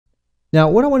Now,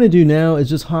 what I want to do now is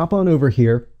just hop on over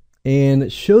here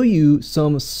and show you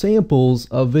some samples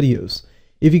of videos.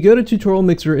 If you go to Tutorial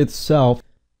Mixer itself,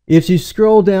 if you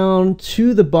scroll down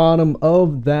to the bottom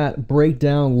of that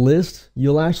breakdown list,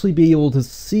 you'll actually be able to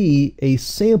see a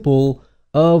sample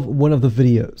of one of the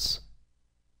videos.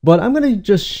 But I'm going to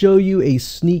just show you a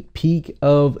sneak peek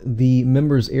of the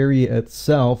members area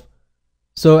itself.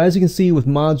 So as you can see with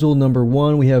module number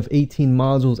 1, we have 18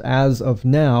 modules as of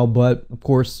now, but of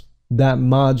course that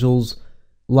modules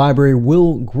library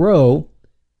will grow.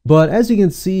 But as you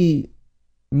can see,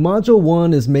 module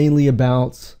 1 is mainly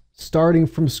about starting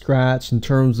from scratch in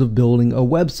terms of building a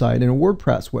website and a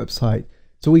WordPress website.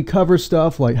 So we cover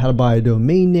stuff like how to buy a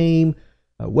domain name,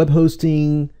 web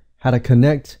hosting, how to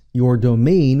connect your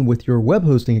domain with your web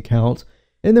hosting account,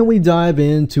 and then we dive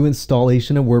into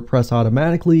installation of WordPress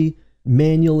automatically,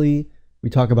 manually. We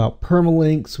talk about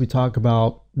permalinks, we talk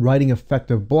about writing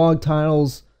effective blog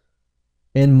titles,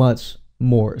 and much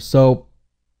more. So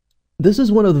this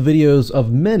is one of the videos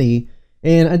of many,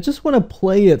 and I just want to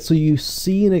play it so you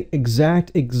see an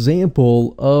exact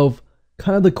example of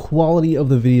kind of the quality of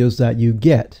the videos that you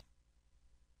get.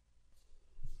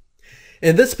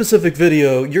 In this specific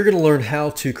video, you're going to learn how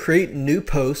to create new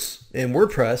posts in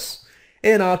WordPress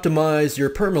and optimize your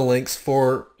permalinks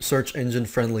for search engine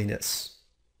friendliness.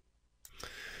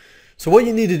 So what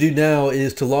you need to do now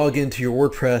is to log into your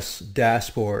WordPress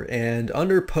dashboard, and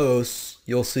under posts,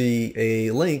 you'll see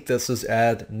a link that says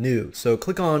add new. So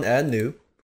click on add new.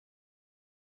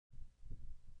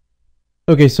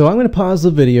 Okay, so I'm going to pause the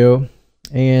video,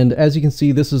 and as you can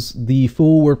see, this is the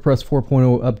full WordPress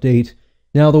 4.0 update.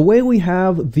 Now, the way we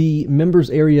have the members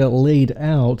area laid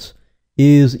out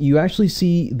is you actually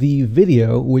see the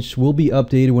video, which will be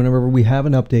updated whenever we have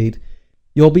an update.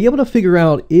 You'll be able to figure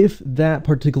out if that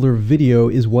particular video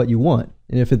is what you want.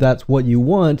 And if that's what you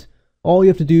want, all you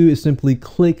have to do is simply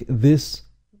click this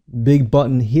big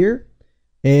button here,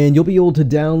 and you'll be able to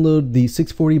download the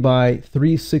 640 by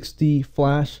 360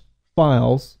 flash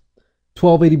files,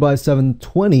 1280 by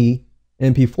 720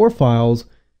 MP4 files,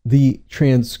 the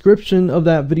transcription of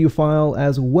that video file,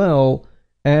 as well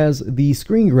as the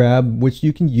screen grab, which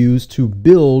you can use to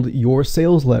build your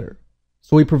sales letter.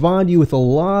 So we provide you with a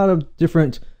lot of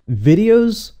different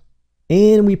videos,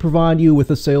 and we provide you with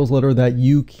a sales letter that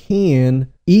you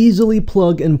can easily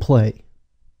plug and play.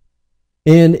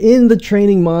 And in the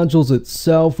training modules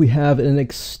itself, we have an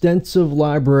extensive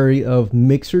library of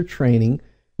mixer training,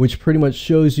 which pretty much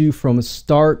shows you from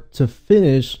start to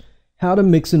finish how to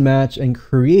mix and match and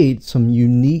create some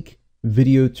unique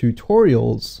video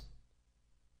tutorials.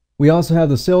 We also have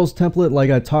the sales template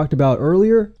like I talked about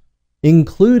earlier,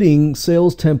 including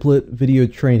sales template video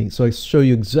training. So I show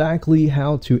you exactly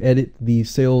how to edit the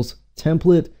sales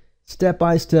template step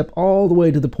by step, all the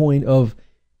way to the point of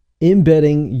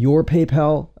embedding your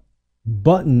PayPal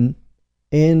button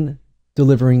and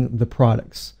delivering the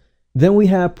products. Then we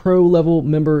have pro level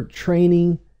member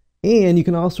training, and you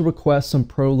can also request some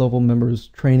pro level members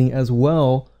training as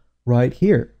well right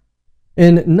here.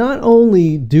 And not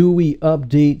only do we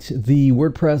update the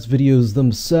WordPress videos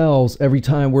themselves every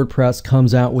time WordPress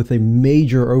comes out with a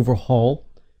major overhaul,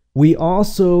 we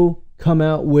also come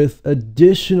out with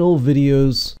additional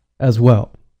videos as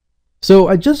well. So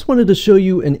I just wanted to show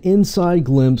you an inside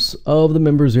glimpse of the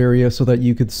members area so that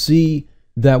you could see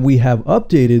that we have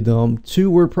updated them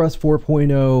to WordPress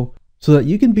 4.0 so that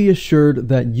you can be assured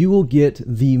that you will get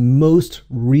the most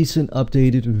recent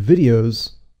updated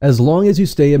videos as long as you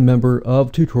stay a member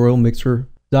of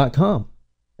tutorialmixer.com.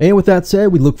 And with that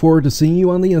said, we look forward to seeing you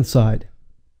on the inside.